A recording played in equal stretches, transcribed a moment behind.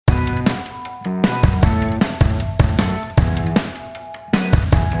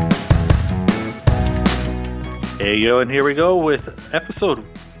Hey yo, and here we go with episode,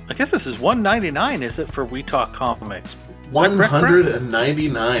 I guess this is 199, is it, for We Talk Comics?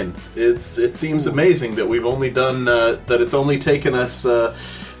 199. It seems amazing that we've only done, that it's only taken us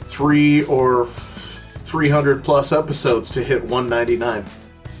 3 or 300 plus episodes to hit 199.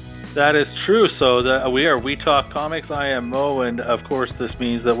 That is true. So we are We Talk Comics. I am Mo, and of course this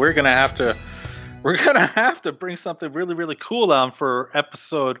means that we're gonna have to bring something really, really cool on for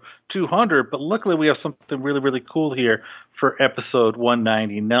episode 200. But luckily, we have something really, really cool here for episode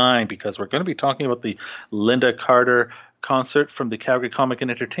 199 because we're going to be talking about the Lynda Carter concert from the Calgary Comic and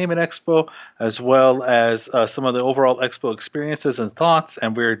Entertainment Expo, as well as some of the overall Expo experiences and thoughts.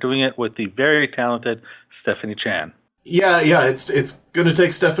 And we're doing it with the very talented Stephanie Chan. Yeah, it's going to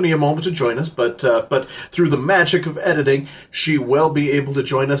take Stephanie a moment to join us, but through the magic of editing, she will be able to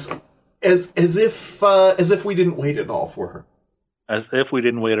join us. As if we didn't wait at all for her. As if we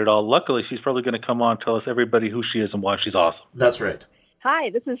didn't wait at all. Luckily, she's probably going to come on and tell us everybody who she is and why she's awesome. That's right. Hi,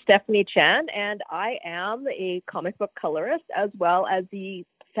 this is Stephanie Chan, and I am a comic book colorist as well as the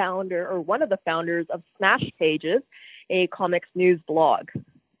founder or one of the founders of Smash Pages, a comics news blog.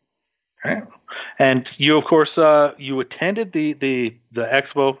 Okay. And you, of course, you attended the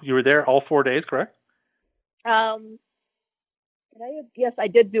expo. You were there all 4 days, correct? Yes, I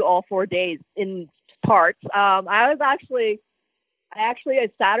did do all 4 days in parts. A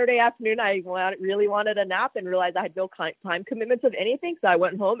Saturday afternoon, I really wanted a nap and realized I had no time commitments of anything, so I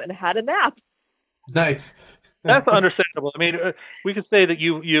went home and had a nap. Nice. That's understandable. I mean, we could say that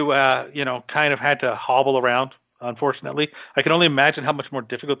you kind of had to hobble around. Unfortunately, I can only imagine how much more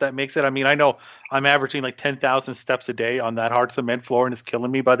difficult that makes it. I mean, I know I'm averaging like 10,000 steps a day on that hard cement floor, and it's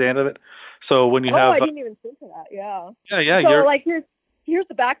killing me by the end of it. So when you have, I didn't even think of that. Yeah. Yeah. So here's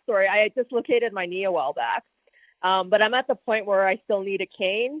the backstory. I dislocated my knee a while back, but I'm at the point where I still need a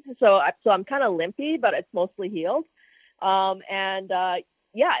cane. So I'm kind of limpy, but it's mostly healed. It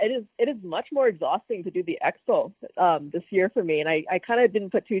is much more exhausting to do the expo this year for me, and I kind of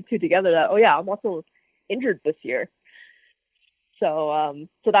didn't put two together that I'm also injured this year. So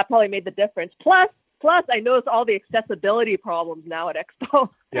that probably made the difference. Plus I noticed all the accessibility problems now at Expo.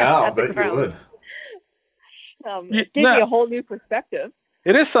 Yeah, I bet you would. It gave me a whole new perspective.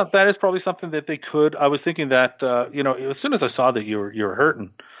 It is something that is probably something that they could. I was thinking that as soon as I saw that you were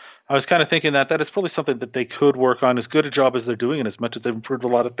hurting, I was kind of thinking that is probably something that they could work on as good a job as they're doing, and as much as they've improved a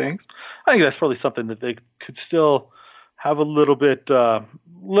lot of things. I think that's probably something that they could still have a little bit of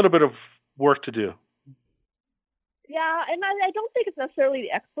work to do. Yeah, and I don't think it's necessarily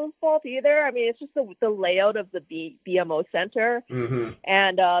the Expo's fault either. I mean, it's just the layout of the BMO Center, mm-hmm.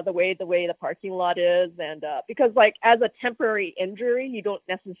 and the way the parking lot is, and because like as a temporary injury, you don't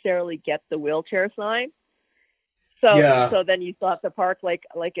necessarily get the wheelchair sign. So then you still have to park like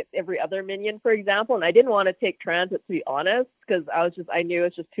every other Minion, for example. And I didn't want to take transit, to be honest, because I knew it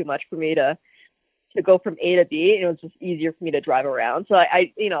was just too much for me to go from A to B, and it was just easier for me to drive around. So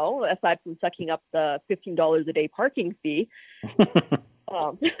I aside from sucking up the $15 a day parking fee,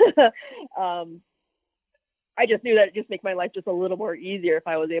 I just knew that it just make my life just a little more easier if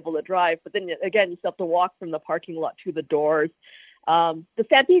I was able to drive. But then again, you still have to walk from the parking lot to the doors. The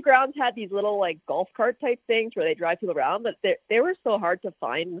Stampede Grounds had these little like golf cart type things where they drive people around, but they were so hard to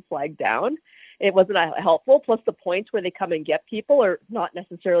find and flag down. It wasn't helpful. Plus the points where they come and get people are not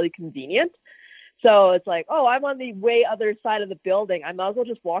necessarily convenient. So it's like, I'm on the way other side of the building. I might as well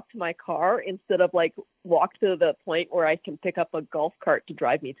just walk to my car instead of like walk to the point where I can pick up a golf cart to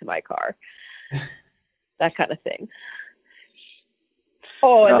drive me to my car. That kind of thing.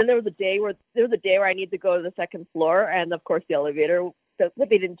 And then there was a day where I need to go to the second floor, and of course the elevator,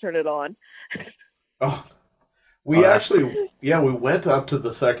 they didn't turn it on. We went up to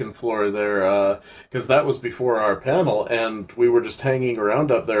the second floor there because that was before our panel, and we were just hanging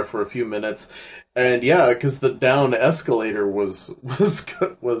around up there for a few minutes. And because the down escalator was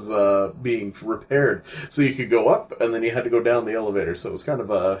being repaired, so you could go up and then you had to go down the elevator. So it was kind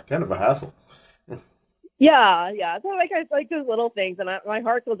of a hassle. Yeah. So I like those little things, and my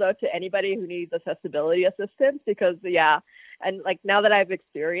heart goes out to anybody who needs accessibility assistance because and like now that I've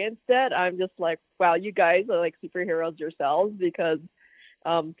experienced it, I'm just like, wow, you guys are like superheroes yourselves because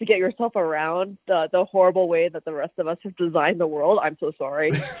to get yourself around the horrible way that the rest of us have designed the world, I'm so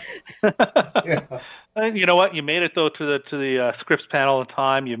sorry. Yeah. You know what? You made it though to the Scripps panel in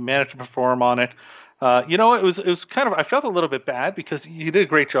time. You managed to perform on it. It was kind of, I felt a little bit bad because you did a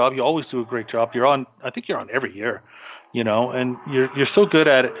great job. You always do a great job. I think you're on every year, and you're so good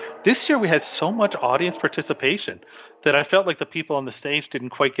at it. This year we had so much audience participation that I felt like the people on the stage didn't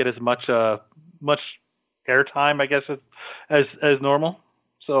quite get as much airtime, I guess, as normal.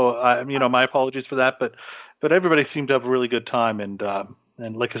 So, my apologies for that. But but everybody seemed to have a really good time. And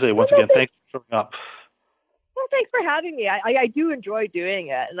like I say, once again, thanks for showing up. Well, thanks for having me. I do enjoy doing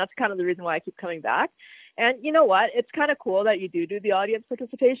it, and that's kind of the reason why I keep coming back. And you know what? It's kind of cool that you do the audience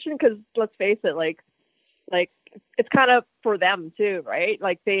participation, because let's face it, like it's kind of for them too, right?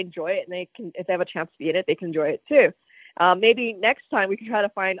 Like they enjoy it, and they can, if they have a chance to be in it, they can enjoy it too. Maybe next time we can try to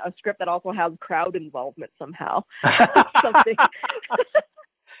find a script that also has crowd involvement somehow. Something.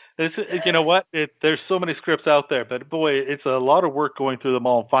 You know what? There's so many scripts out there, but boy, it's a lot of work going through them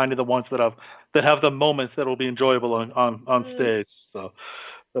all and finding the ones that have the moments that will be enjoyable on stage. So.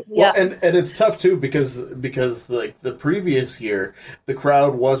 Well, and it's tough too because like the previous year the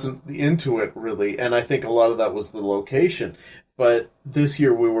crowd wasn't into it really, and I think a lot of that was the location. But this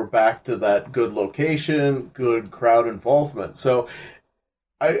year we were back to that good location, good crowd involvement. So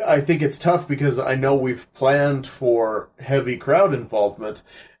I think it's tough because I know we've planned for heavy crowd involvement,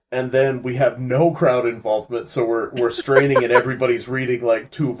 and then we have no crowd involvement, so we're straining and everybody's reading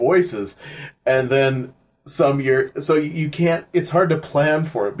like two voices, and then some year, so you can't, it's hard to plan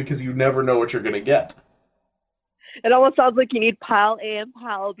for it because you never know what you're going to get. It almost sounds like you need pile A and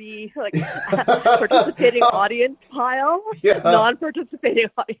pile B, like participating audience pile, non-participating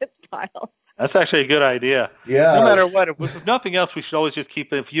audience pile. That's actually a good idea. Yeah. No matter what, if nothing else, we should always just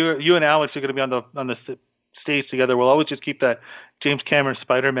keep, if you and Alex are going to be on the stage together, we'll always just keep that James Cameron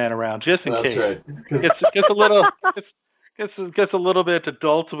Spider-Man around, just in case. That's right. It gets a little bit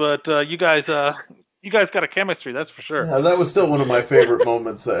adult, but you guys got a chemistry, that's for sure. Yeah, that was still one of my favorite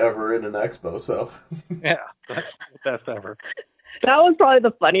moments ever in an expo. So yeah, that's the best ever. That was probably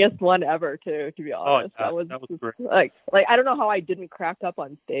the funniest one ever, too. To be honest, that was great. Like I don't know how I didn't crack up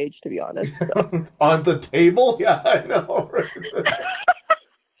on stage. To be honest, so. On the table, yeah, I know. Right?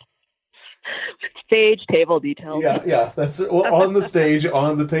 Stage table details. Yeah, that's on the stage,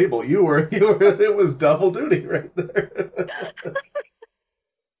 on the table. You were. It was double duty right there.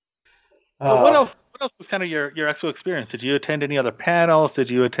 What else was kind of your expo experience? Did you attend any other panels? Did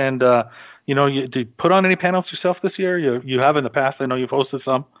you attend, did you put on any panels yourself this year? You have in the past. I know you've hosted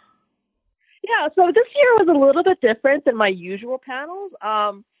some. Yeah, so this year was a little bit different than my usual panels.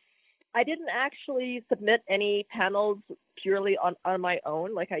 I didn't actually submit any panels purely on my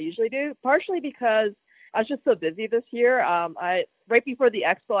own like I usually do, partially because I was just so busy this year. Right before the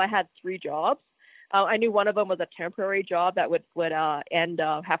expo, I had 3 jobs. I knew one of them was a temporary job that would end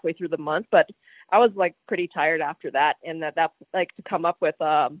halfway through the month, but I was like pretty tired after that, and that like to come up with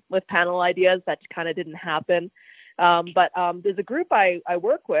panel ideas that kind of didn't happen. But there's a group I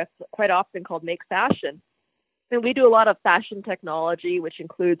work with quite often called Make Fashion, and we do a lot of fashion technology, which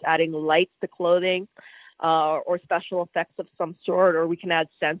includes adding lights to clothing, or special effects of some sort, or we can add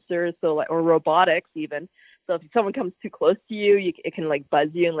sensors, or robotics even. So if someone comes too close to you, it can like buzz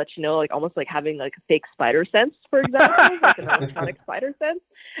you and let you know, like almost like having like a fake spider sense, for example, like an electronic spider sense.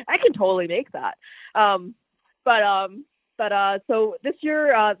 I can totally make that. So this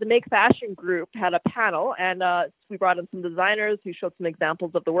year, the Make Fashion group had a panel, and we brought in some designers who showed some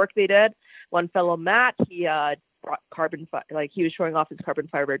examples of the work they did. One fellow, Matt, he brought he was showing off his carbon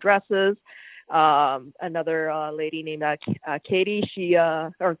fiber dresses. Another lady named Katie,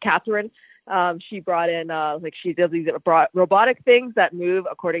 Catherine. She brought in, she does these robotic things that move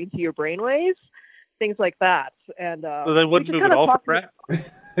according to your brainwaves, things like that. And so they wouldn't move at all, Brett?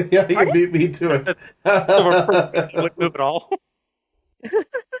 Yeah, you beat me to it. Wouldn't move at all.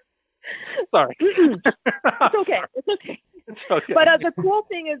 Sorry. It's okay. But the cool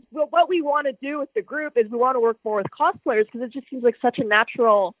thing is, what we want to do with the group is we want to work more with cosplayers, because it just seems like such a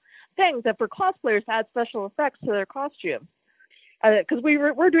natural thing that for cosplayers to add special effects to their costumes. Because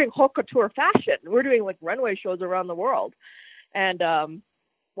we're doing haute couture fashion. We're doing like runway shows around the world. And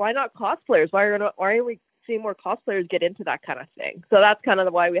why not cosplayers? Why aren't we seeing more cosplayers get into that kind of thing? So that's kind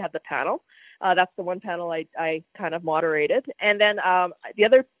of why we had the panel. That's the one panel I kind of moderated. And then the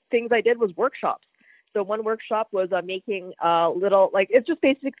other things I did was workshops. So one workshop was making little, it's just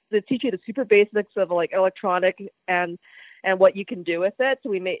basic to teach you the super basics of like electronic and what you can do with it. So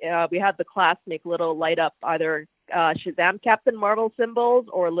we had the class make little light up either Shazam Captain Marvel symbols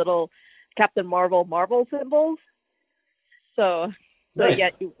or little Captain Marvel symbols. So nice.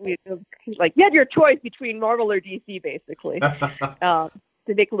 you had your choice between Marvel or DC basically, to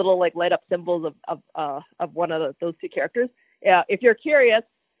make little like light up symbols of one of those 2 characters. Yeah, if you're curious,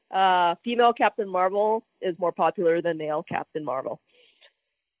 female Captain Marvel is more popular than male Captain Marvel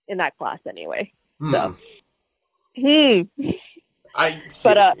in that class anyway. So. It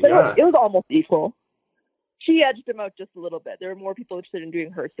was almost equal. She edged him out just a little bit. There were more people interested in doing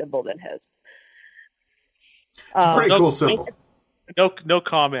her symbol than his. It's a pretty cool symbol. No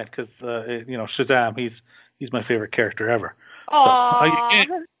comment, because Shazam, He's my favorite character ever. Aww.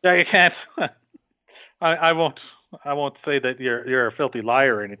 So you can't. I won't say that you're a filthy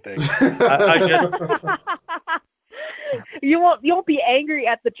liar or anything. I just, you won't be angry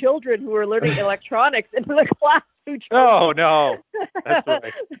at the children who are learning electronics in the class who chose. Oh no, that's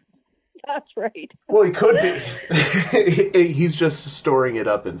right. That's right. Well, he could be. He's just storing it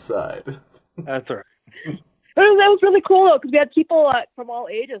up inside. That's right. That was really cool though, because we had people from all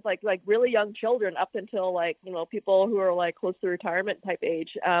ages, like really young children up until people who are like close to retirement type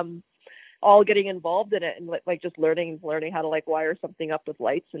age, all getting involved in it and like just learning how to like wire something up with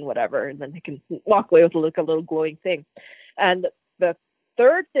lights and whatever, and then they can walk away with a little glowing thing. And the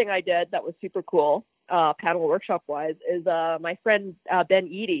third thing I did that was super cool, panel workshop wise, is my friend Ben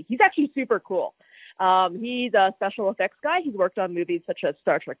Eady. He's actually super cool. He's a special effects guy. He's worked on movies such as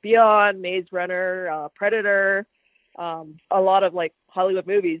Star Trek Beyond, Maze Runner, Predator, a lot of like Hollywood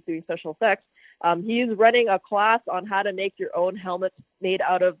movies doing special effects. He's running a class on how to make your own helmets made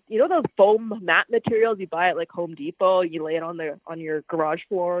out of, those foam mat materials you buy at like Home Depot. You lay it on your garage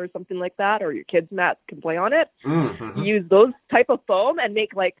floor or something like that, or your kids' mat can play on it. Mm-hmm. You use those type of foam and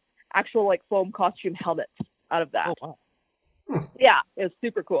make like actual like foam costume helmets out of that. Oh, wow. Yeah, it was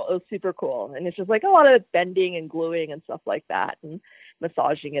super cool. And it's just like a lot of bending and gluing and stuff like that, and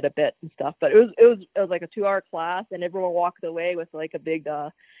massaging it a bit and stuff. But it was like a 2-hour class, and everyone walked away with like a big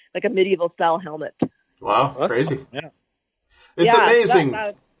like a medieval style helmet. Wow, crazy. Yeah. It's amazing.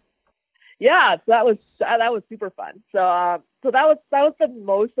 So that was super fun. So that was the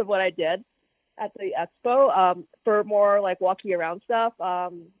most of what I did at the expo. For more like walking around stuff,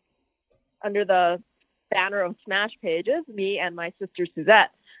 under the banner of Smash Pages, me and my sister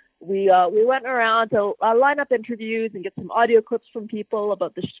Suzette, we went around to line up interviews and get some audio clips from people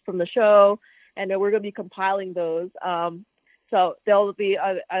about from the show, and we're going to be compiling those. So there'll be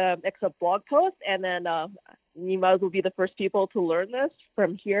a mix of blog posts, and then you might as well be the first people to learn this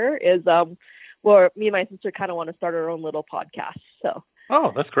from here. Is where me and my sister kind of want to start our own little podcast. So.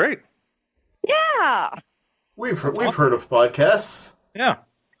 Oh, that's great. Yeah. We've heard of podcasts. Yeah.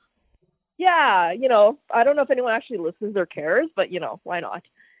 Yeah, I don't know if anyone actually listens or cares, but why not?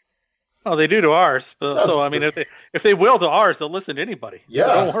 Oh, they do to ours. So I mean, if they will to ours, they'll listen to anybody. Yeah.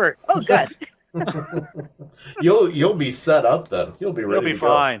 So don't worry. Oh, good. You'll be set up then. You'll be ready. You'll be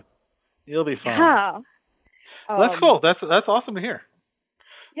fine. Yeah. That's cool. That's awesome to hear.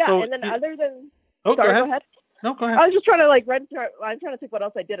 Yeah, so, and then other than go go ahead. ahead. No, go ahead. I was just trying to I'm trying to think what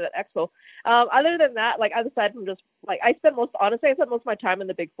else I did at Expo. Other than that, like aside from just like I spent most of my time in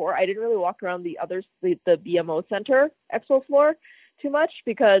the Big Four. I didn't really walk around the BMO Center Expo floor too much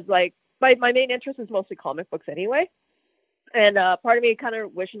because like my main interest is mostly comic books anyway. And part of me kind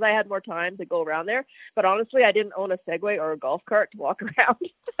of wishes I had more time to go around there. But honestly, I didn't own a Segway or a golf cart to walk around.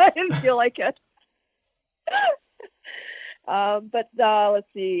 I didn't feel like it. But let's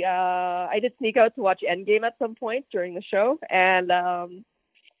see. I did sneak out to watch Endgame at some point during the show. And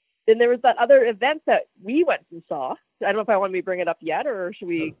then there was that other event that we went and saw. I don't know if I want me to bring it up yet, or should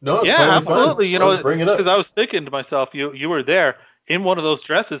we? No, it's yeah, totally absolutely. Fine. Bring it up. Because I was thinking to myself, you were there in one of those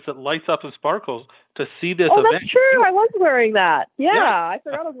dresses that lights up and sparkles to see this event. Oh, that's true. I was wearing that. Yeah, I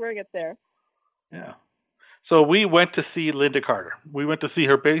forgot I was wearing it there. Yeah. So we went to see Lynda Carter. We went to see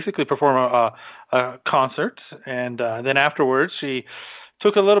her basically perform a concert, and then afterwards she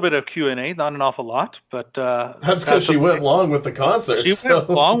took a little bit of Q&A, not an awful lot, but that's because she went along with the concert. She went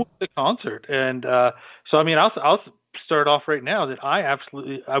along with the concert, and so I mean, I'll start off right now that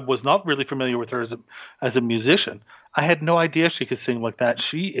I was not really familiar with her as a musician. I had no idea she could sing like that.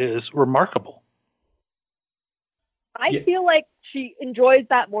 She is remarkable. I feel like she enjoys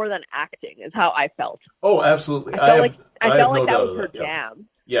that more than acting, is how I felt. Oh, absolutely. I felt like that was her jam.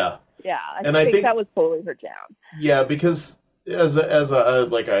 Yeah. Yeah, I think that was totally her jam. Yeah, because as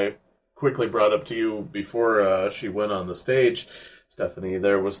I quickly brought up to you before she went on the stage, Stephanie,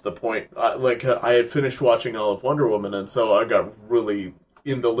 there was the point, I had finished watching all of Wonder Woman, and so I got really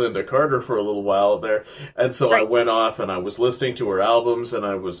into Lynda Carter for a little while there, and so I went off and I was listening to her albums, and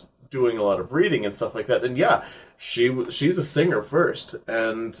I was doing a lot of reading and stuff like that, and yeah, she's a singer first,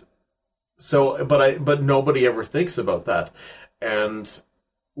 and so but nobody ever thinks about that, and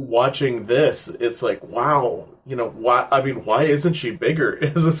watching this, it's like, wow, why isn't she bigger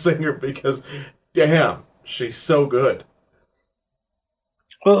as a singer? Because damn, she's so good.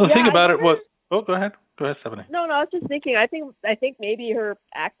 Well, the thing about it was, go ahead, Stephanie. No, I was just thinking. I think maybe her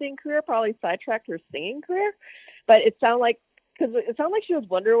acting career probably sidetracked her singing career, but it sounded like she was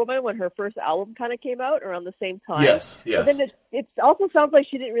Wonder Woman when her first album kind of came out around the same time. Yes. But then it also sounds like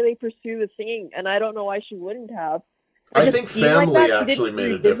she didn't really pursue the singing, and I don't know why she wouldn't have. I think family actually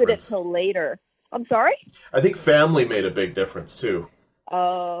made a difference. It till later. I'm sorry? I think family made a big difference too,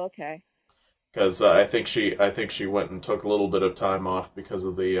 Oh, okay. because I think she went and took a little bit of time off because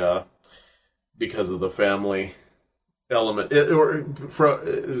of the family element,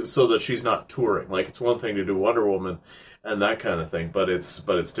 so that she's not touring. Like it's one thing to do Wonder Woman and that kind of thing, but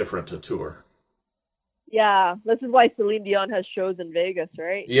it's different to tour. Yeah, this is why Celine Dion has shows in Vegas,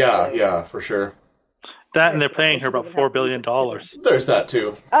 right? Yeah, So, yeah, for sure. That, and they're so paying her she about doesn't have $4 billion. There's that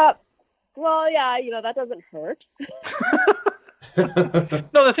too. Well, yeah, that doesn't hurt.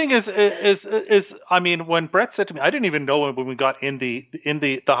 No, the thing is, I mean, when Brett said to me, I didn't even know when we got in the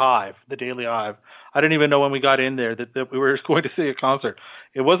Hive, the Daily Hive. I didn't even know when we got in there that we were going to see a concert.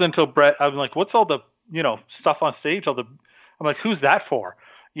 It wasn't until Brett, I'm like, what's all the stuff on stage? I'm like, who's that for?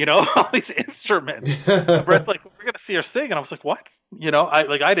 All these instruments. Brett's like, we're gonna see her sing, and I was like, what?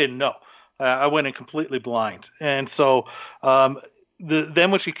 I didn't know. I went in completely blind, and so then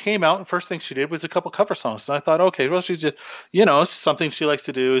when she came out, the first thing she did was a couple cover songs. And I thought, okay, well, she's just, it's something she likes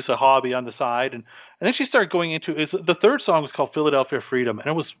to do. It's a hobby on the side. And then she started going into the third song was called Philadelphia Freedom. And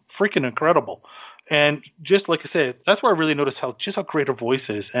it was freaking incredible. And just like I said, that's where I really noticed how great her voice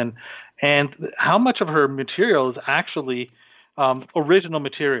is and how much of her material is actually original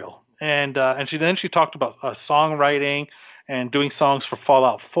material. And she talked about songwriting and doing songs for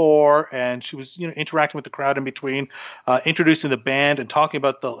Fallout 4, and she was, interacting with the crowd in between, introducing the band and talking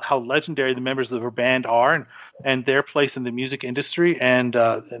about how legendary the members of her band are and their place in the music industry, and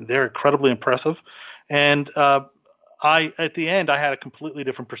they're incredibly impressive. And at the end, I had a completely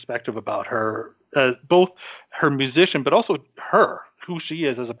different perspective about her, both her musician, but also who she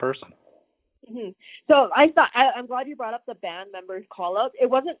is as a person. Mm-hmm. So I'm glad you brought up the band members call out. It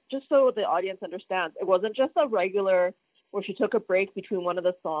wasn't, just so the audience understands, it wasn't just a regular where she took a break between one of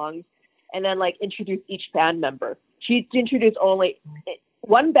the songs and then introduced each band member. She introduced only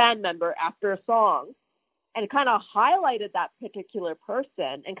one band member after a song and kind of highlighted that particular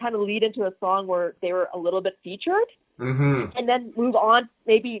person and kind of lead into a song where they were a little bit featured, and then move on.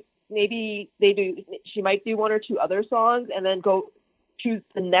 Maybe she might do one or two other songs and then go choose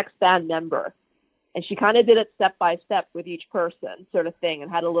the next band member. And she kind of did it step by step with each person, sort of thing,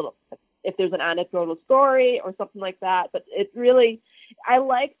 and had a little, if there's an anecdotal story or something like that. But I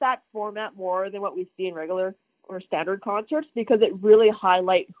like that format more than what we see in regular or standard concerts, because it really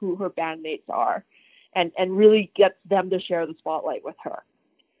highlights who her bandmates are and really gets them to share the spotlight with her.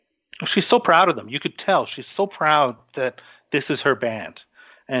 She's so proud of them. You could tell she's so proud that this is her band.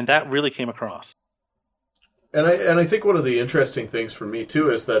 And that really came across. And I think one of the interesting things for me too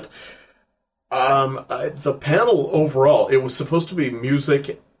is that the panel overall, it was supposed to be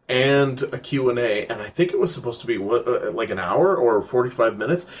music and a Q&A, and I think it was supposed to be like an hour or 45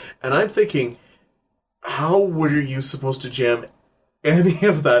 minutes. And I'm thinking, how were you supposed to jam any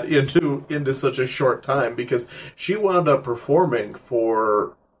of that into such a short time? Because she wound up performing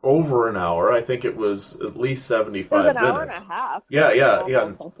for over an hour. I think it was at least 75 minutes. An hour and a half.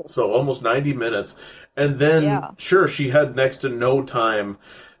 Yeah. So almost 90 minutes. And then, sure, she had next to no time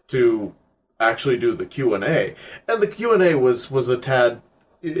to actually do the Q&A. And the Q&A was a tad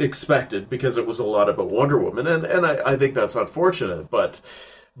expected because it was a lot about Wonder Woman. And I think that's unfortunate, but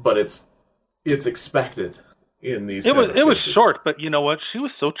it's expected in these It was short, but you know what? She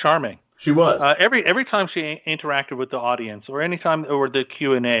was so charming. She was. Every time she interacted with the audience, or any time or the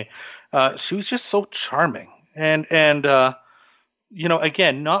Q&A, she was just so charming, and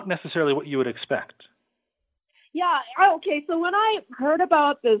again, not necessarily what you would expect. Yeah. Okay. So when I heard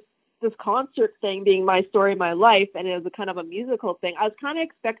about this concert thing being My Story, My Life, and it was a kind of a musical thing, I was kind of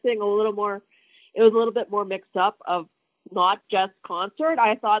expecting a little more. It was a little bit more mixed up of not just concert.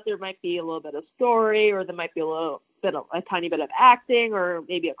 I thought there might be a little bit of story, or there might be a tiny bit of acting, or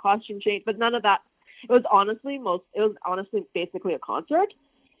maybe a costume change, but none of that. It was honestly basically a concert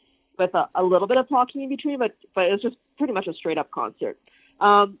with a little bit of talking in between, but it was just pretty much a straight up concert.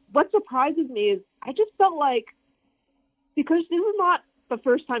 What surprises me is I just felt like, because this is not the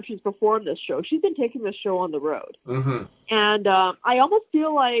first time she's performed this show, she's been taking this show on the road. Mm-hmm. And I almost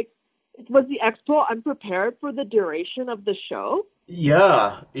feel like, was the expo unprepared for the duration of the show?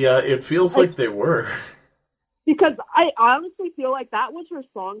 Yeah, it feels like they were. Because I honestly feel like that was her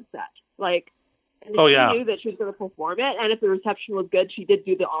song set. She knew that she was going to perform it, and if the reception was good, she did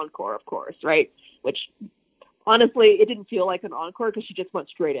do the encore, of course, right? Which, honestly, it didn't feel like an encore because she just went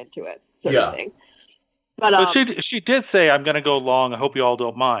straight into it, sort of thing. But she did say, "I'm going to go long. I hope you all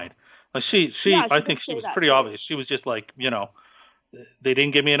don't mind." I think she was pretty obvious. She was just like, they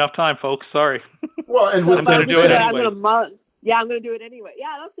didn't give me enough time, folks. Sorry. Well, and I'm going to do it anyway. I'm going to do it anyway.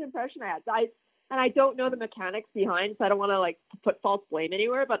 Yeah, that's the impression I had. and I don't know the mechanics behind, so I don't want to like put false blame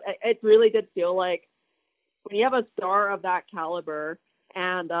anywhere, but it really did feel like when you have a star of that caliber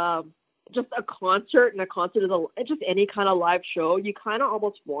and just a concert, and a concert is just any kind of live show, you kind of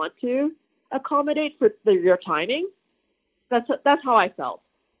almost want to accommodate for your timing. That's how I felt.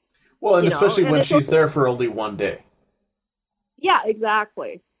 Well, and especially when she's there for only one day. Yeah,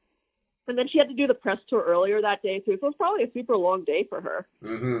 exactly. And then she had to do the press tour earlier that day too, so it was probably a super long day for her.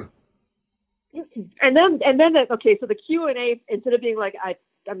 Mm-hmm. And then okay, so the Q&A, instead of being like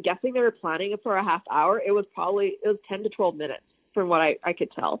I'm guessing they were planning it for a half hour, it was 10 to 12 minutes from what I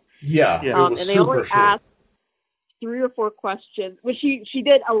could tell. Yeah, it was and they super only short. asked 3 or 4 questions, which she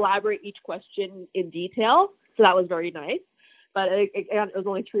did elaborate each question in detail, so that was very nice. But it was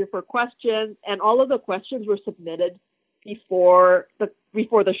only 3 or 4 questions, and all of the questions were submitted before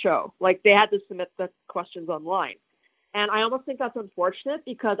the show. Like, they had to submit the questions online. And I almost think that's unfortunate,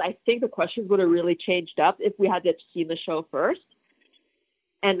 because I think the questions would have really changed up if we had to see the show first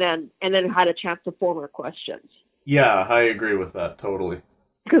and then had a chance to form our questions. Yeah, I agree with that totally.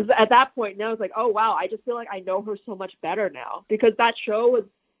 Because at that point now it's like, oh wow, I just feel like I know her so much better now, because that show was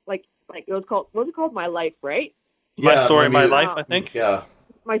like it was called, what was it called? My Life, right? My Story, My Life, I think. Yeah.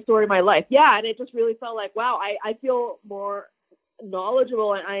 My Story, My Life. Yeah, and it just really felt like, wow, I feel more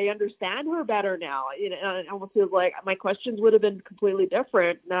knowledgeable and I understand her better now. You know, and it almost feels like my questions would have been completely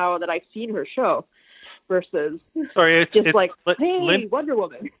different now that I've seen her show versus it's like, hey, Wonder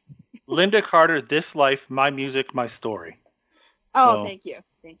Woman. Lynda Carter, This Life, My Music, My Story. Oh, so, thank you.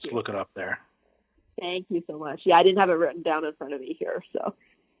 Just look it up there. Thank you so much. Yeah, I didn't have it written down in front of me here, so.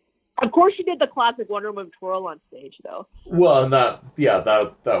 Of course, she did the classic Wonder Woman twirl on stage, though. Well, and that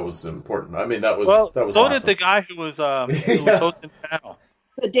was important. I mean, that was so awesome. Did the guy who was hosting the panel.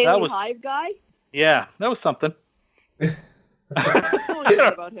 The Daily Hive guy. Yeah, that was something.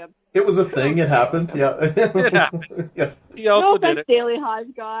 About him. It was a thing. It happened. Yeah. It happened. Yeah. He also did it. Daily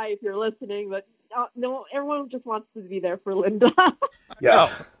Hive guy, if you're listening, but no, everyone just wants to be there for Lynda.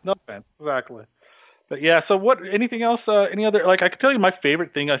 Yeah. No offense, exactly. But yeah, so anything else, any other, like, I can tell you my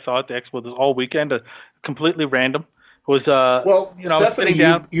favorite thing I saw at the expo this all weekend, completely random, was, Stephanie, sitting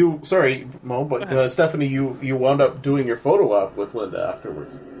down. Sorry, Mo, but Stephanie, you wound up doing your photo op with Lynda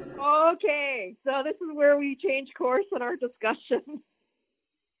afterwards. Okay, so this is where we change course in our discussion.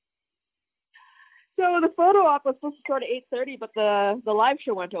 So the photo op was supposed to start at 8:30, but the live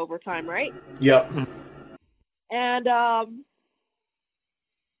show went to overtime, right? Yep. And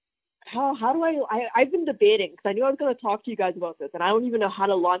how do I've been debating, because I knew I was going to talk to you guys about this, and I don't even know how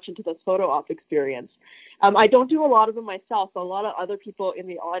to launch into this photo op experience. I don't do a lot of them myself, so a lot of other people in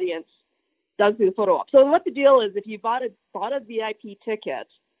the audience does do the photo op. So what the deal is, if you bought a VIP ticket,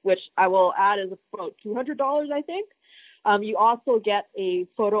 which I will add is about $200, I think, you also get a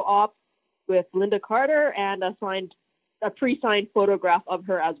photo op with Lynda Carter and a pre-signed photograph of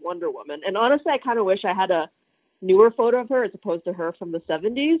her as Wonder Woman. And honestly, I kind of wish I had a newer photo of her as opposed to her from the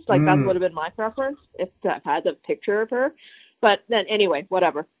 70s. Like, that would have been my preference if I had the picture of her. But then anyway,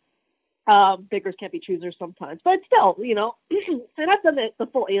 whatever. Beggars can't be choosers sometimes. But still, you know, and I've done the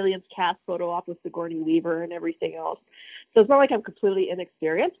full Aliens cast photo op with Sigourney Weaver and everything else. So it's not like I'm completely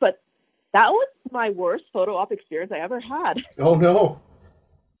inexperienced, but that was my worst photo op experience I ever had. Oh, no.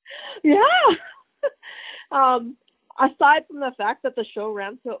 Yeah. Aside from the fact that the show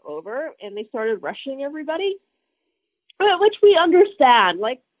ran so over and they started rushing everybody, which we understand,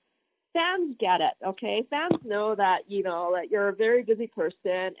 like, fans get it, okay? Fans know that, you know, that you're a very busy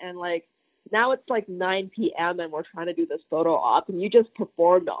person, and like, now it's like 9 p.m. and we're trying to do this photo op, and you just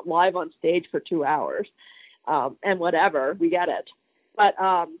performed live on stage for 2 hours, and whatever, we get it. But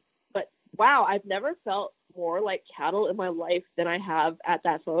wow, I've never felt more like cattle in my life than I have at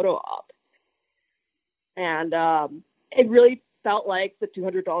that photo op. And it really felt like the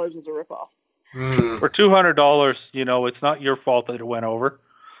 $200 was a ripoff. For $200, you know, it's not your fault that it went over.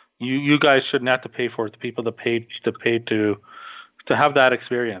 You guys shouldn't have to pay for it. The people that paid to have that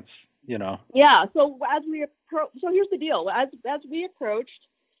experience, you know. Yeah. So here's the deal. As we approached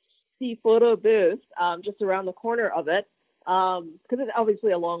the photo booth, just around the corner of it, because it's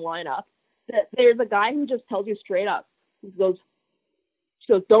obviously a long lineup, there's a guy who just tells you straight up. He goes,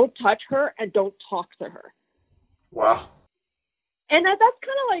 "Don't touch her and don't talk to her." Wow. And that's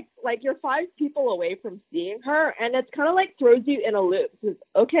kind of like you're 5 people away from seeing her, and it's kind of like throws you in a loop.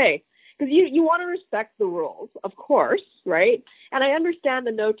 Okay, because you want to respect the rules, of course, right? And I understand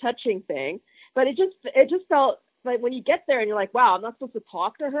the no touching thing, but it just felt like when you get there and you're like, wow, I'm not supposed to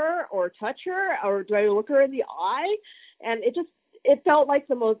talk to her or touch her, or do I look her in the eye? And it felt like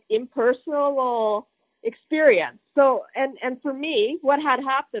the most impersonal experience. So, and for me, what had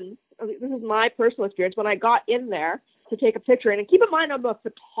happened, this is my personal experience, when I got in there to take a picture, and keep in mind, I'm a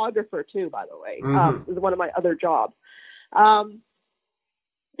photographer too, by the way. This is one of my other jobs.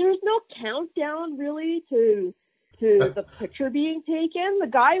 There's no countdown really to the picture being taken. The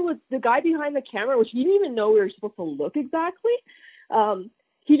guy behind the camera, which you didn't even know we were supposed to look exactly.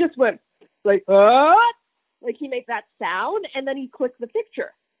 He just went like, like he made that sound, and then he clicked the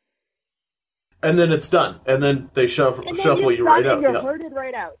picture. And then it's done. And then they shuffle you right out. You're herded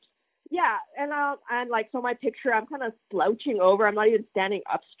right out. Yeah, and like, so my picture, I'm kind of slouching over. I'm not even standing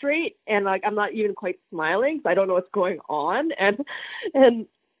up straight, and like I'm not even quite smiling, so I don't know what's going on. And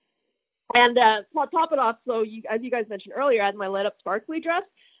to top it off, so as you guys mentioned earlier, I had my lit up sparkly dress.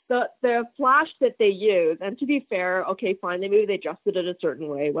 The flash that they use, and to be fair, okay, fine, maybe they adjusted it a certain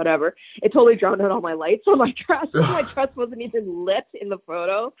way, whatever. It totally drowned out all my lights on my dress. My dress wasn't even lit in the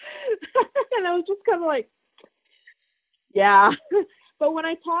photo. And I was just kind of like, yeah. But when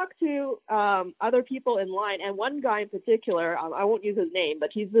I talk to other people in line, and one guy in particular, I won't use his name, but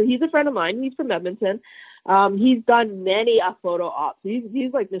he's a friend of mine. He's from Edmonton. He's done many photo ops.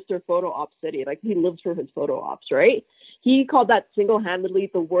 He's like Mr. Photo Op City. Like, he lives for his photo ops, right? He called that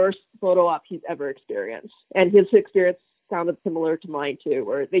single-handedly the worst photo op he's ever experienced. And his experience sounded similar to mine too,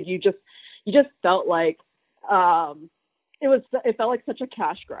 where you just felt like it felt like such a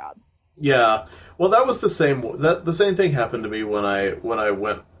cash grab. Yeah. Well, that was the same thing happened to me when I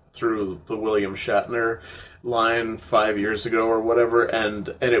went through the William Shatner line 5 years ago or whatever,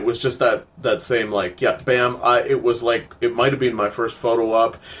 and it was just that same, like, yeah, bam. It was like, it might have been my first photo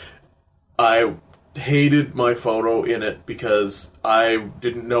op. I hated my photo in it because I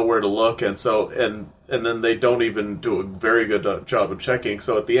didn't know where to look, and then they don't even do a very good job of checking.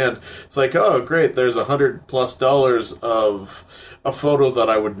 So at the end, it's like, oh great, there's $100+ of a photo that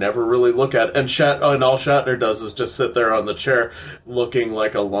I would never really look at, and all Shatner does is just sit there on the chair looking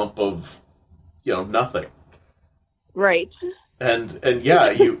like a lump of, nothing. Right. And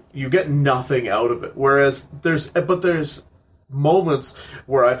yeah, you get nothing out of it. Whereas there's moments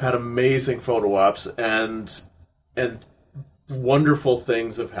where I've had amazing photo ops and wonderful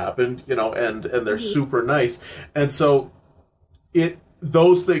things have happened, and they're super nice. And so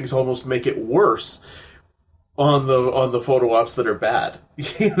those things almost make it worse on the photo ops that are bad,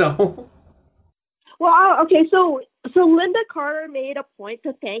 Well, okay, so Linda Carter made a point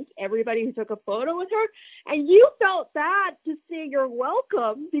to thank everybody who took a photo with her, and you felt bad to say you're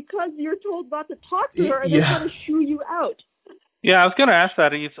welcome because you're told not to talk to her, and they're trying to shoo you out. Yeah, I was going to ask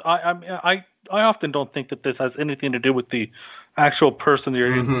that. I often don't think that this has anything to do with the actual person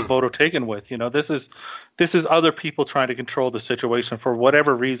you're in the photo taken with. This is other people trying to control the situation for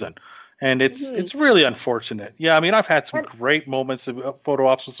whatever reason, and it's really unfortunate. Yeah, I mean, I've had some great moments of photo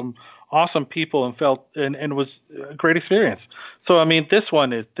ops with some awesome people and it was a great experience. So I mean, this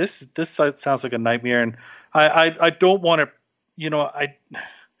sounds like a nightmare, and I don't want to,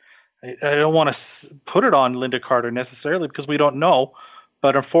 I don't want to put it on Linda Carter necessarily because we don't know,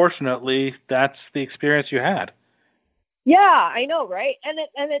 but unfortunately, that's the experience you had. Yeah, I know, right? And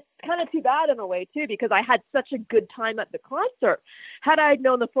it's kind of too bad in a way too, because I had such a good time at the concert. Had I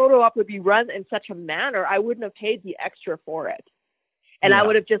known the photo op would be run in such a manner, I wouldn't have paid the extra for it, and I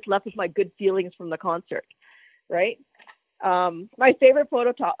would have just left with my good feelings from the concert, right? My favorite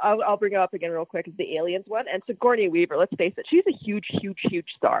photo, I'll bring it up again real quick, is the Aliens one. And Sigourney Weaver, let's face it, she's a huge, huge, huge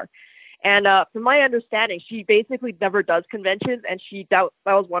star. And from my understanding, she basically never does conventions, and that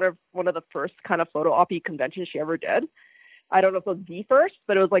was one of the first kind of photo op conventions she ever did. I don't know if it was the first,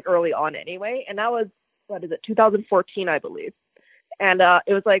 but it was like early on anyway. And that was, 2014, I believe. And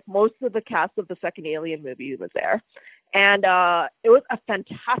it was like most of the cast of the second Alien movie was there. And it was a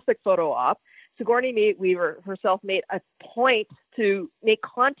fantastic photo op. Sigourney Weaver herself made a point to make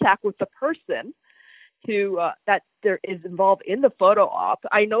contact with the person that there is involved in the photo op.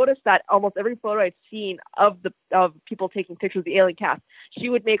 I noticed that almost every photo I've seen of people taking pictures of the alien cast, she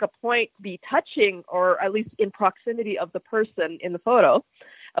would make a point to be touching or at least in proximity of the person in the photo,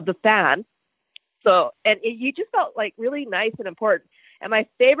 of the fan. So, you just felt like really nice and important. And my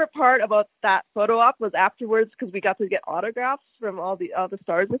favorite part about that photo op was afterwards, because we got to get autographs from all the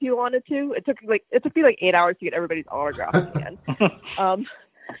stars if you wanted to. It took me like 8 hours to get everybody's autographs again.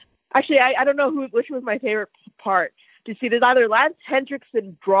 Actually, I don't know which was my favorite part. To see there's either Lance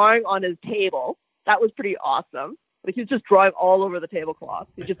Hendrickson drawing on his table. That was pretty awesome. Like, he was just drawing all over the tablecloth.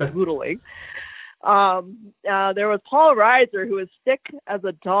 He's just doodling. There was Paul Reiser, who was sick as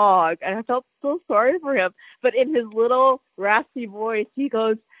a dog, and I felt so sorry for him. But in his little raspy voice, he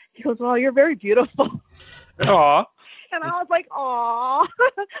goes, "Well, you're very beautiful." Aw. And I was like, "Aw,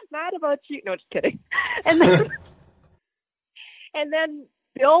 mad about you." No, just kidding. And then, and then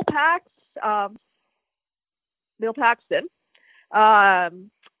Bill Paxton,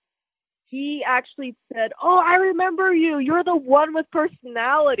 he actually said, "Oh, I remember you. You're the one with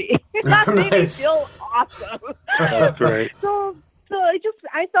personality." That made me feel awesome. That's great. So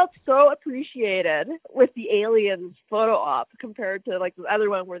I felt so appreciated with the aliens photo op compared to like the other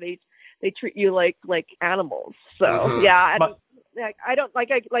one where they treat you like animals. So yeah, and I don't like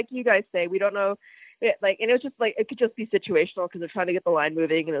you guys say, we don't know. And it was just like, it could just be situational because they're trying to get the line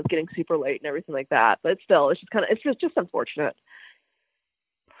moving and it was getting super late and everything like that. But still, it's just unfortunate.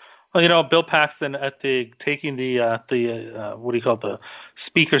 Well, Bill Paxton taking the what do you call it, the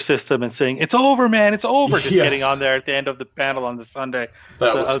speaker system and saying, "It's over, man, it's over," just getting on there at the end of the panel on the Sunday.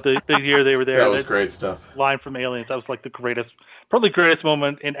 The year they were there. That was great stuff. Line from Aliens. That was like probably the greatest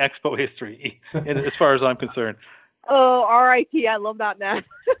moment in Expo history, as far as I'm concerned. Oh, R.I.P. I love that man.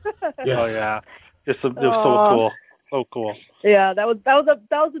 Yes. Oh yeah, it was so cool, so cool. Yeah, that was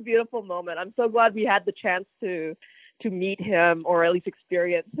a beautiful moment. I'm so glad we had the chance to meet him, or at least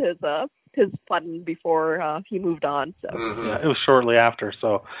experience his fun before he moved on. So yeah, it was shortly after.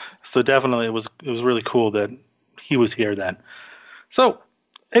 So definitely it was really cool that he was here then. So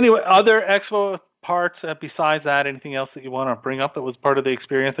anyway, other Expo parts besides that, anything else that you want to bring up that was part of the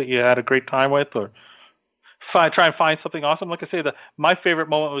experience that you had a great time with, or try and find something awesome? Like I say, my favorite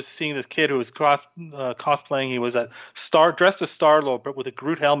moment was seeing this kid who was cosplaying. He was dressed as Star-Lord, but with a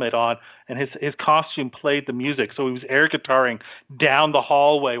Groot helmet on, and his costume played the music. So he was air guitaring down the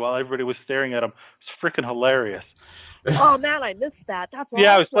hallway while everybody was staring at him. It was freaking hilarious. Oh man, I missed that. That's awesome.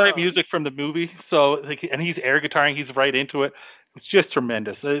 Yeah, I was playing music from the movie. So and he's air guitaring. He's right into it. It's just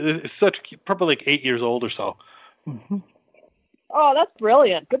tremendous. It's probably like 8 years old or so. Mm-hmm. Oh, that's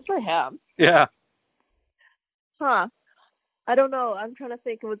brilliant. Good for him. Yeah. Huh. I don't know. I'm trying to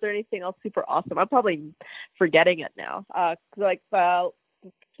think. Was there anything else super awesome? I'm probably forgetting it now.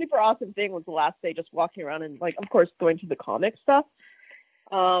 Super awesome thing was the last day just walking around and, like, of course, going to the comic stuff.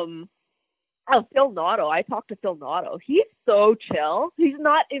 Phil Noto. I talked to Phil Noto. He's so chill. He's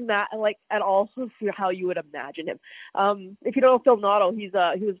not in that, like, at all how you would imagine him. If you don't know Phil Noto, he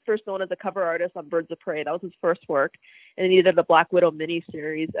was first known as a cover artist on Birds of Prey. That was his first work. And then he did the Black Widow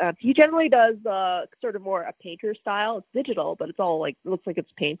miniseries. He generally does sort of more a painter style. It's digital, but it's all like, it looks like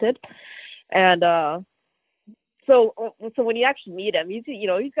it's painted. And so when you actually meet him, he's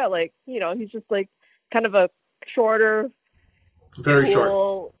got like, he's just like kind of a shorter, very cool,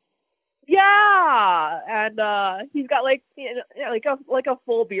 short. Yeah, and he's got like like a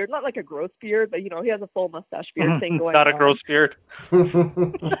full beard, not like a gross beard, but he has a full mustache beard thing going on. Not a gross beard.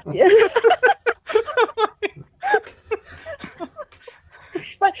 Yeah.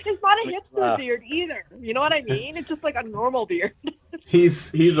 But it's not a hipster beard either. You know what I mean? It's just like a normal beard.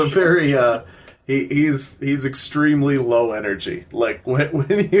 He's a very he's extremely low energy. Like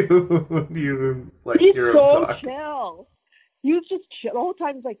when you like hear him talk. He's so chill. He was just chill the whole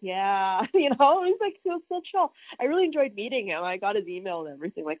time. He's like, yeah, he's like so chill. I really enjoyed meeting him. I got his email and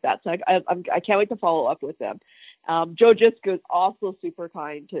everything like that. So I can't wait to follow up with him. Joe Jiska is also super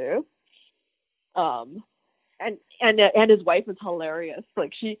kind too. And his wife is hilarious.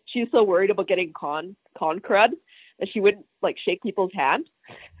 Like she's so worried about getting con crud that she wouldn't like shake people's hand.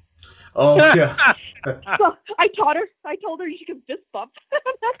 Oh yeah. So I told her she could fist bump.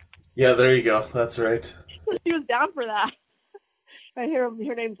 Yeah, there you go. That's right. So she was down for that.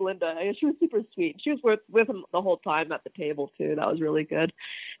 Her name's Linda. She was super sweet. She was with him the whole time at the table too. That was really good.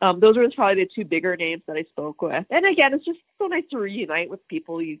 Those were probably the two bigger names that I spoke with. And again, it's just so nice to reunite with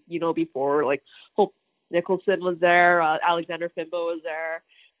people you know before. Like Hope Nicholson was there. Alexander Fimbo was there.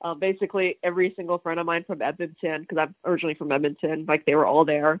 Basically every single friend of mine from Edmonton, because I'm originally from Edmonton, like they were all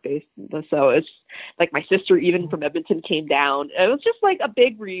there. So it's like my sister even from Edmonton came down. It was just like a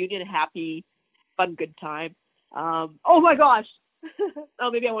big reunion, happy, fun, good time. Oh my gosh.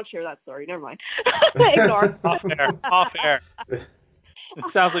 Oh, maybe I won't share that story. Never mind. Ignore. Off air. It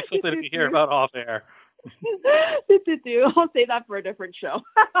sounds like something to hear about off air. I'll save that for a different show.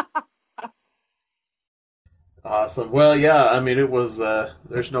 Awesome. Well, yeah, I mean, it was,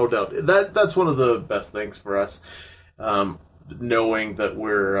 there's no doubt. That's one of the best things for us, knowing that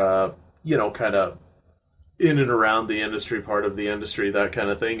we're, kind of in and around the industry, part of the industry, that kind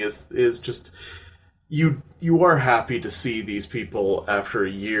of thing, is just, you are happy to see these people after a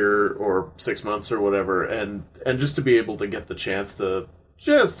year or 6 months or whatever, and just to be able to get the chance to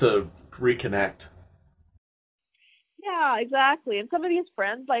reconnect. Yeah, exactly. And some of these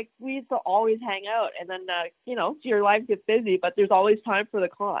friends, like, we used to always hang out, and then, your life gets busy, but there's always time for the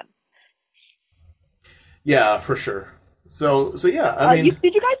con. Yeah, for sure. So yeah, I mean,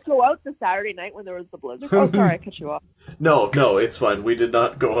 did you guys go out the Saturday night when there was the blizzard? Oh, sorry, I cut you off. no, it's fine. We did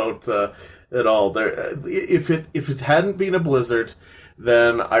not go out at all. There, if it hadn't been a blizzard,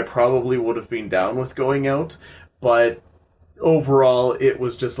 then I probably would have been down with going out. But overall, it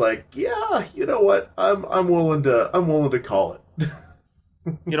was just like, yeah, you know what? I'm willing to call it.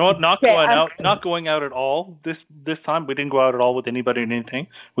 You know what? Not going out at all. This time we didn't go out at all with anybody or anything,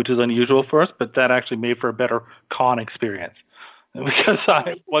 which is unusual for us. But that actually made for a better con experience because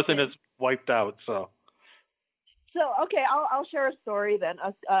I wasn't as wiped out. So okay, I'll share a story then,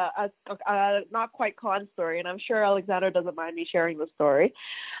 a not quite con story, and I'm sure Alexander doesn't mind me sharing the story.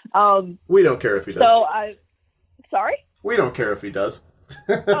 We don't care if he does. Sorry. We don't care if he does.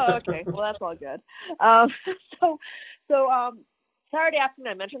 Oh, okay. Well, that's all good. So Saturday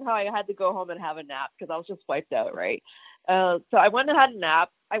afternoon, I mentioned how I had to go home and have a nap because I was just wiped out, right? So I went and had a nap.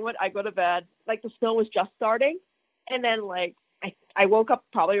 I go to bed. Like, the snow was just starting, and then like I woke up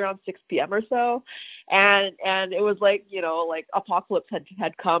probably around 6 p.m. or so, and it was like, you know, like apocalypse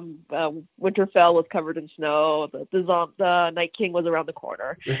had come. Winterfell was covered in snow. The Night King was around the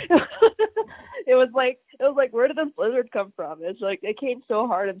corner. It was like, where did this blizzard come from? It's like it came so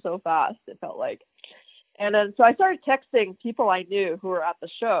hard and so fast. It felt like. And then so I started texting people I knew who were at the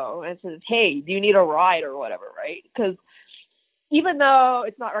show and said, hey, do you need a ride or whatever, right? Because even though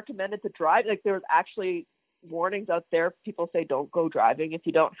it's not recommended to drive, like there was actually warnings out there. People say don't go driving if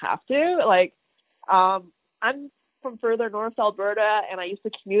you don't have to. Like, I'm from further north Alberta, and I used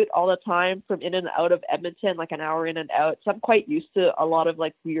to commute all the time from in and out of Edmonton, like an hour in and out. So I'm quite used to a lot of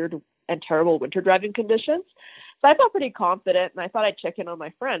like weird and terrible winter driving conditions. So I felt pretty confident, and I thought I'd check in on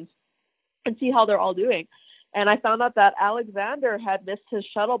my friends and see how they're all doing. And I found out that Alexander had missed his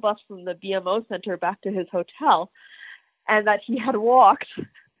shuttle bus from the BMO Center back to his hotel, and that he had walked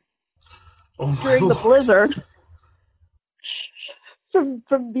during the blizzard from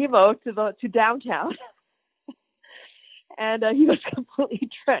BMO to downtown. And he was completely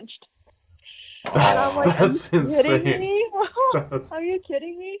drenched. That's insane. Kidding me? Are you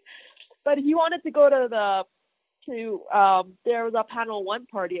kidding me? But he wanted to go to there was a Panel One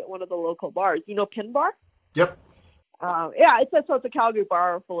party at one of the local bars. You know Pin Bar? Yep. Yeah, it's a Calgary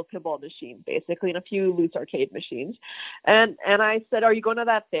bar full of pinball machines, basically, and a few loose arcade machines. And I said, are you going to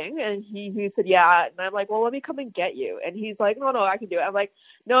that thing? And he said, yeah. And I'm like, well, let me come and get you. And he's like, no, I can do it. I'm like,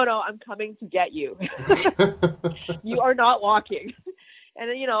 no, I'm coming to get you. You are not walking.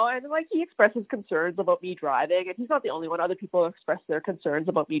 And, you know, and like he expresses concerns about me driving, and he's not the only one. Other people express their concerns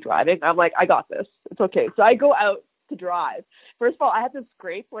about me driving. I'm like, I got this. It's okay. So I go out to drive. First of all, I had to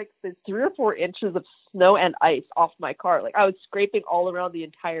scrape like the 3 or 4 inches of snow and ice off my car. Like I was scraping all around the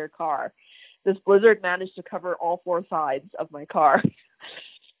entire car. This blizzard managed to cover all 4 sides of my car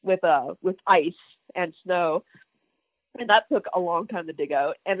with ice and snow. And that took a long time to dig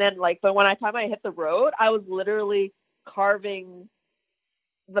out. And then but when I hit the road, I was literally carving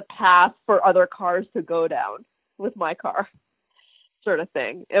the path for other cars to go down with my car, sort of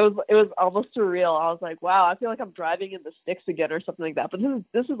thing. It was almost surreal. I was like, wow, I feel like I'm driving in the sticks again or something like that. But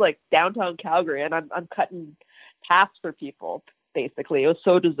this is like downtown Calgary, and I'm cutting paths for people. Basically, it was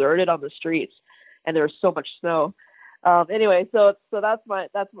so deserted on the streets, and there was so much snow. Anyway, so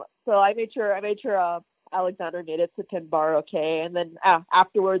I made sure Alexander made it to Pin Bar okay, and then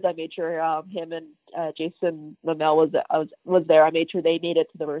afterwards I made sure him and Jason Lamel was there. I made sure they made it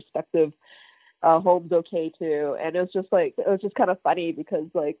to the respective homes okay too, and it was just kind of funny because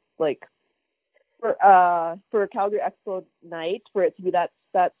like for Calgary Expo night, for it to be that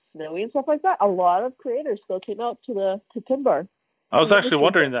snowy and stuff like that, a lot of creators still came out to Pin Bar. I was actually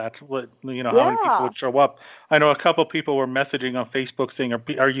wondering that, how many people would show up. I know a couple of people were messaging on Facebook saying,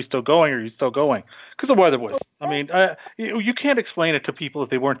 are you still going? Are you still going? Because the weather was, I mean, you can't explain it to people if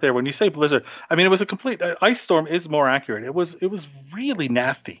they weren't there. When you say blizzard, I mean, it was a complete, ice storm is more accurate. It was really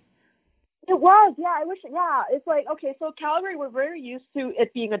nasty. It was, yeah. It's like, okay, so Calgary, we're very used to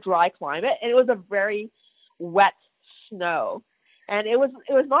it being a dry climate, and it was a very wet snow. And it was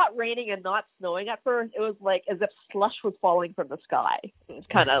not raining and not snowing at first. It was like as if slush was falling from the sky. It was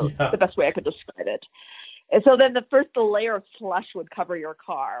kind of the best way I could describe it. And so then the layer of slush would cover your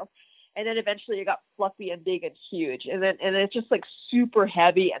car. And then eventually it got fluffy and big and huge. And it's just like super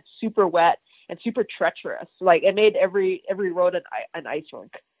heavy and super wet and super treacherous. Like it made every road an ice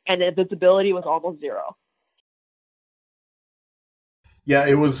rink. And the visibility was almost zero. Yeah,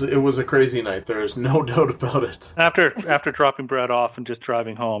 it was a crazy night. There's no doubt about it. After dropping Brett off and just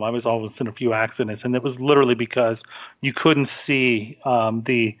driving home, I was almost in a few accidents, and it was literally because you couldn't see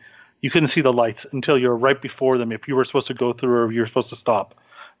the lights until you're right before them. If you were supposed to go through or you were supposed to stop,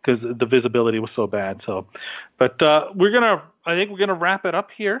 because the visibility was so bad. So, but I think we're gonna wrap it up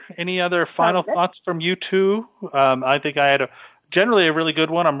here. Any other final thoughts from you two? I think I had generally a really good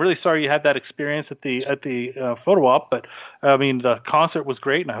one. I'm really sorry you had that experience at the photo op, but I mean the concert was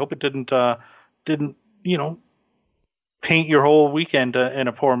great, and I hope it didn't paint your whole weekend in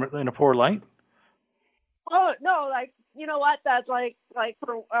a poor light. Oh no, like, you know what? That's like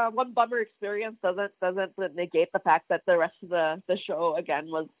for one bummer experience doesn't negate the fact that the rest of the show again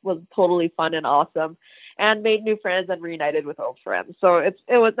was totally fun and awesome, and made new friends and reunited with old friends. So it's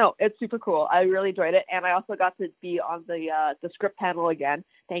super cool. I really enjoyed it, and I also got to be on the script panel again.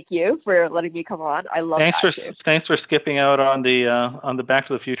 Thank you for letting me come on. I love that. Thanks for skipping out on the Back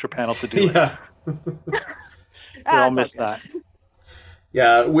to the Future panel to do it. We all missed that.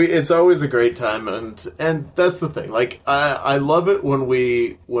 Yeah, it's always a great time, and that's the thing. Like I love it when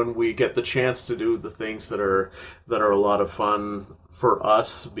we get the chance to do the things that are a lot of fun for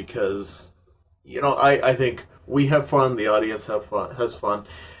us, because I think we have fun, the audience has fun,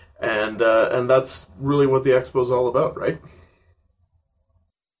 and that's really what the expo is all about, right?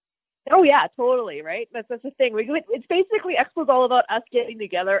 Oh yeah, totally, right? That's the thing. It's basically Expo's all about us getting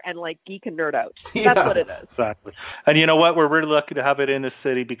together and like geek and nerd out. That's what it is. Exactly. And you know what? We're really lucky to have it in this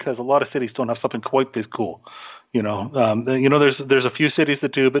city, because a lot of cities don't have something quite this cool. There's a few cities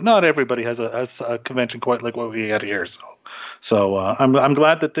that do, but not everybody has a convention quite like what we had here. So I'm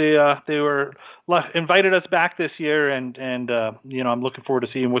glad that they were invited us back this year, and I'm looking forward to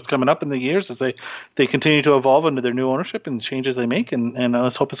seeing what's coming up in the years as they continue to evolve under their new ownership and changes they make, and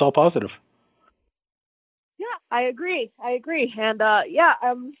let's hope it's all positive. Yeah, I agree. And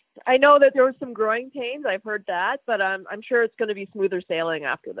I know that there were some growing pains. I've heard that, but I'm sure it's going to be smoother sailing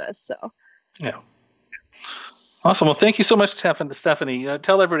after this. So yeah. Awesome. Well, thank you so much, Stephanie.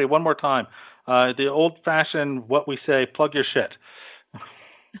 Tell everybody one more time, the old-fashioned, what we say, plug your shit.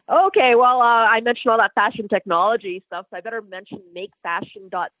 Okay, well, I mentioned all that fashion technology stuff, so I better mention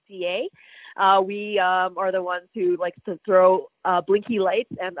makefashion.ca. We are the ones who like to throw blinky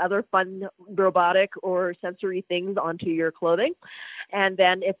lights and other fun robotic or sensory things onto your clothing. And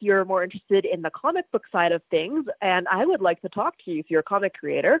then if you're more interested in the comic book side of things, and I would like to talk to you if you're a comic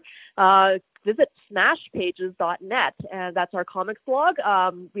creator, visit smashpages.net, and that's our comics blog.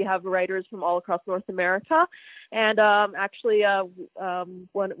 We have writers from all across North America, and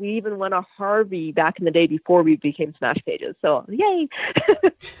we even won a Harvey back in the day before we became Smash Pages. So yay!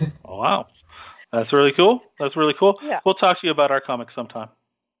 Oh, wow, that's really cool. Yeah. We'll talk to you about our comics sometime.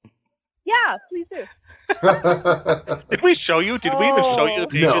 Yeah, please do. Did we show you? Did we even show you the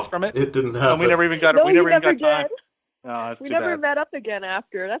pages from it? It didn't happen. We never even got. No, we never even got did. time. No, we never met up again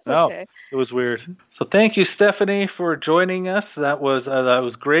after. That's okay. It was weird. So thank you, Stephanie, for joining us. That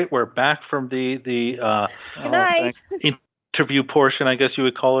was great. We're back from the interview portion, I guess you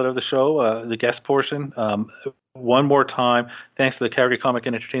would call it, of the show, the guest portion. One more time, thanks to the Calgary Comic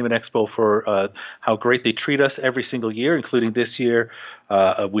and Entertainment Expo for how great they treat us every single year, including this year.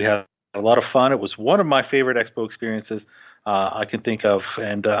 We had a lot of fun. It was one of my favorite Expo experiences I can think of.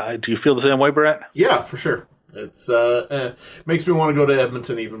 And do you feel the same way, Brett? Yeah, for sure. It's makes me want to go to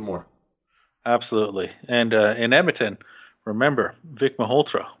Edmonton even more. Absolutely. And in Edmonton, remember, Vic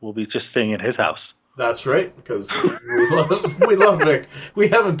Malhotra will be just staying in his house. That's right, because we love Vic. We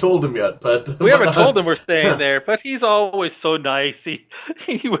haven't told him yet, but we haven't told him we're staying there. But he's always so nice.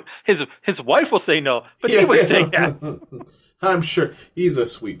 His wife will say no, but he would say yes. I'm sure he's a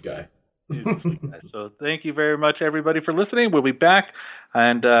sweet guy. So thank you very much, everybody, for listening. We'll be back,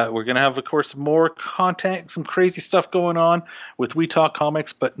 and we're going to have, of course, more content, some crazy stuff going on with We Talk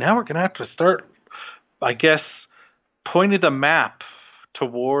Comics. But now we're going to have to start, I guess, pointing the map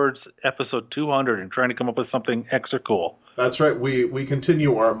towards episode 200 and trying to come up with something extra cool. That's right. We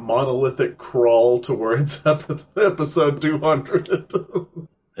continue our monolithic crawl towards episode 200.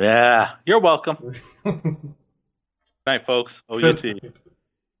 Yeah, you're welcome. Good night, folks. OUT.